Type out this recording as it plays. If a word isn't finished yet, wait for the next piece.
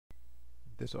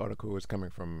This article is coming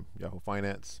from Yahoo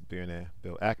Finance. Billionaire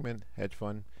Bill Ackman, hedge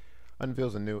fund,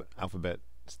 unveils a new Alphabet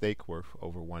stake worth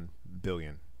over $1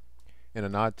 billion. In a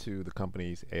nod to the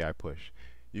company's AI push,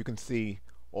 you can see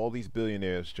all these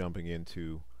billionaires jumping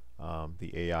into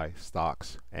the AI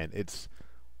stocks, and it's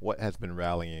what has been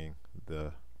rallying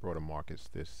the broader markets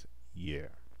this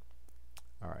year.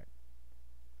 All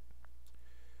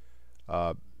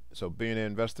right. So billionaire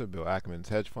investor Bill Ackman's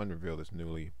hedge fund revealed its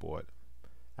newly bought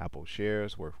Apple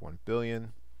shares worth $1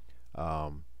 billion.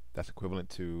 That's equivalent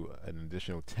to an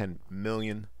additional $10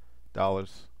 million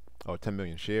or 10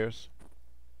 million shares.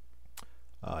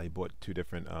 He bought two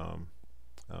different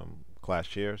class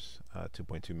shares,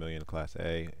 2.2 million Class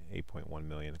A, 8.1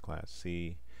 million Class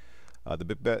C. The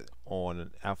big bet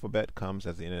on Alphabet comes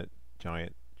as the internet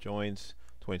giant joins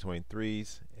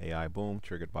 2023's AI boom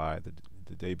triggered by the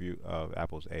debut of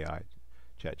Apple's AI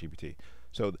ChatGPT.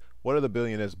 So what are the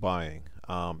billionaires buying?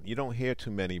 You don't hear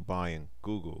too many buying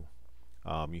Google.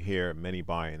 You hear many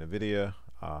buying NVIDIA,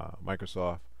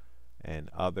 Microsoft, and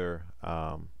other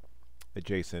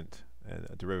adjacent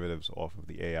derivatives off of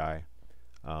the AI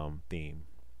theme.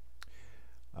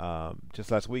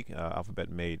 Just last week, Alphabet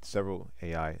made several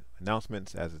AI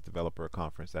announcements as its developer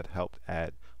conference that helped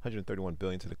add $131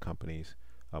 billion to the company's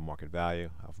market value.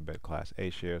 Alphabet Class A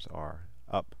shares are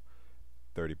up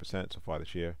 30% so far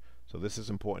this year. So this is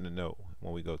important to note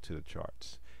when we go to the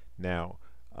charts. Now,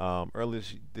 earlier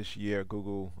this year,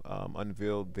 Google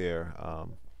unveiled their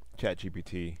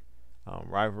ChatGPT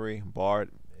rivalry,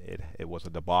 Bard. It was a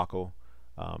debacle.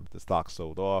 The stock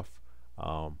sold off.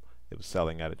 It was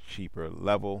selling at a cheaper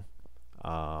level,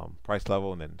 price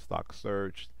level, and then stock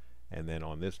surged. And then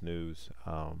on this news,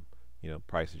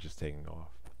 price is just taking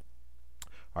off.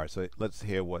 All right, so let's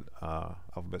hear what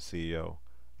Alphabet CEO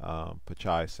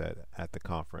Pichai said at the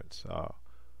conference.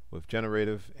 With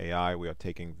generative AI, we are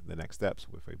taking the next steps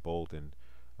with a bold and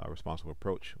responsible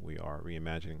approach. We are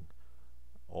reimagining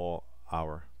all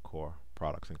our core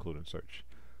products, including search.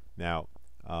 Now,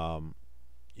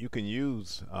 you can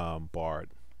use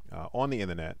Bard on the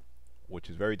internet, which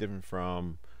is very different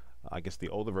from, I guess, the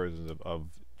older versions of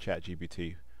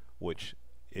ChatGPT, which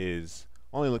is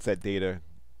only looks at data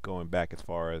going back as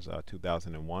far as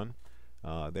 2001.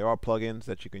 There are plugins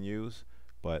that you can use,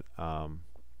 but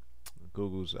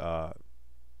Google's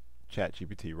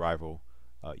ChatGPT rival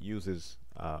uses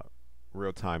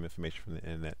real-time information from the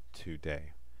internet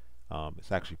today.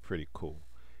 It's actually pretty cool.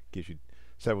 Gives you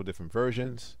several different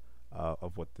versions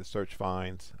of what the search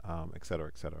finds, etc.,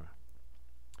 etc.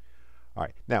 All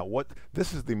right. Now,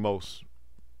 this is the most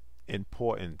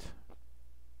important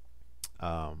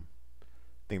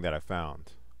thing that I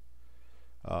found.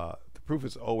 The proof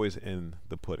is always in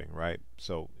the pudding, right?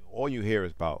 So all you hear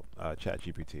is about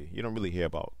ChatGPT. You don't really hear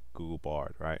about Google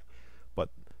Bard, right? But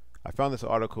I found this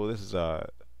article. This is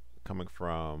coming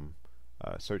from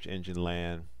Search Engine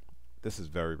Land. This is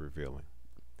very revealing.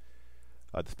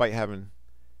 Despite having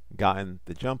gotten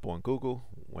the jump on Google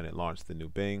when it launched the new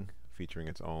Bing, featuring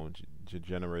its own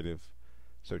generative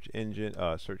search engine,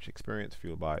 search experience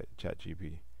fueled by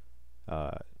ChatGPT.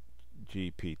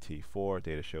 GPT-4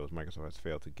 data shows Microsoft has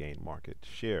failed to gain market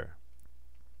share.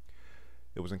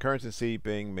 It was encouraging to see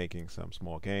Bing making some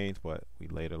small gains, but we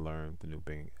later learned the new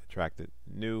Bing attracted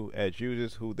new edge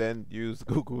users who then used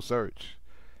Google search.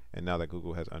 And now that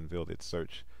Google has unveiled its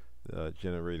search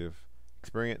generative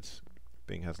experience,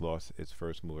 Bing has lost its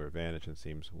first mover advantage and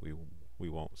seems we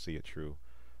won't see a true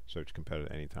search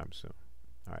competitor anytime soon.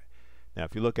 All right. Now,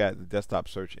 if you look at the desktop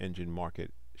search engine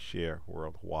market share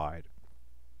worldwide,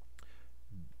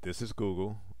 this is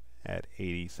Google at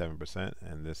 87%,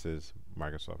 and this is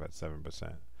Microsoft at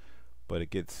 7%. But it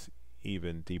gets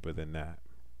even deeper than that.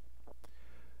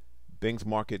 Bing's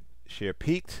market share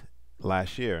peaked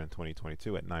last year in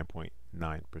 2022 at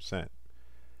 9.9%.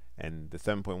 And the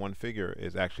 7.1 figure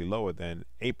is actually lower than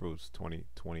April's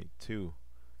 2022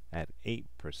 at 8%.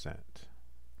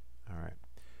 All right.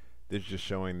 This is just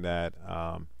showing that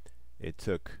it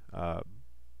took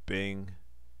Bing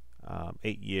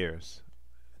 8 years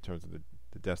in terms of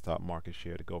the desktop market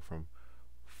share to go from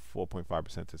 4.5%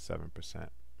 to 7%. All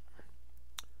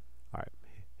right,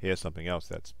 here's something else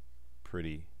that's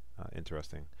pretty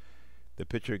interesting. The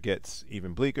picture gets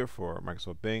even bleaker for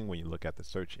Microsoft Bing when you look at the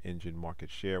search engine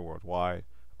market share worldwide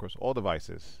across all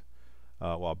devices.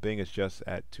 While Bing is just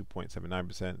at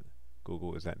 2.79%,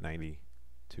 Google is at 92.6%.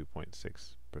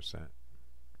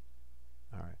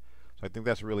 All right, so I think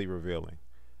that's really revealing.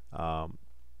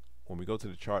 When we go to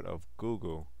the chart of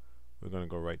Google, we're going to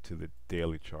go right to the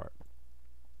daily chart.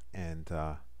 And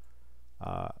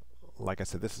like I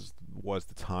said, was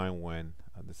the time when,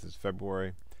 this is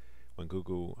February, when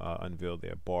Google unveiled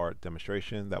their bar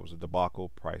demonstration. That was a debacle.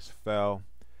 Price fell.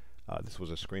 This was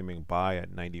a screaming buy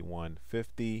at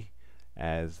 91.50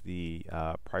 as the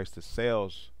price to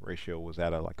sales ratio was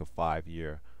at like a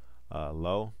 5-year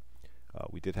low.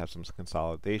 We did have some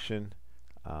consolidation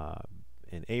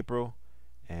in April,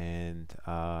 and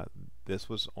this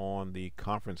was on the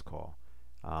conference call.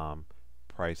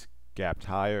 Price gapped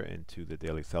higher into the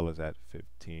daily sellers at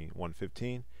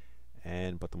 115,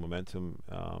 but the momentum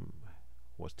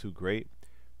was too great.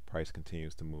 Price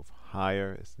continues to move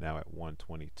higher. It's now at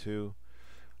 122.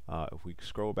 If we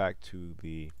scroll back to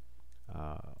the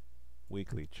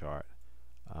weekly chart,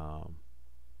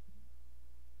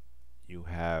 you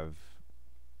have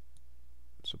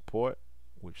support,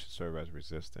 which serve as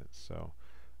resistance. So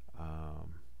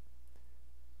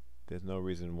there's no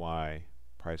reason why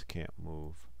price can't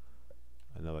move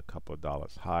another couple of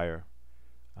dollars higher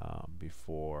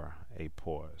before a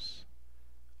pause.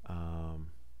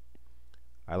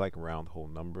 I like round whole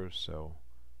numbers, so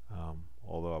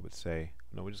although I would say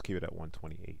no, we just keep it at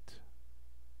 128.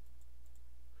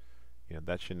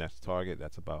 That's your next target.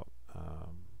 That's about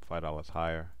 $5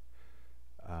 higher.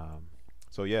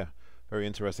 So yeah, very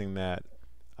interesting that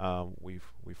we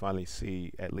finally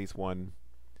see at least one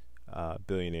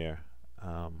billionaire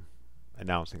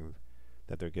announcing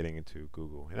that they're getting into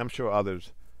Google, and I'm sure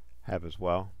others have as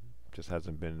well. Just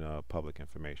hasn't been public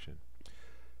information.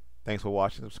 Thanks for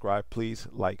watching. Subscribe. Please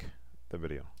like the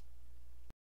video.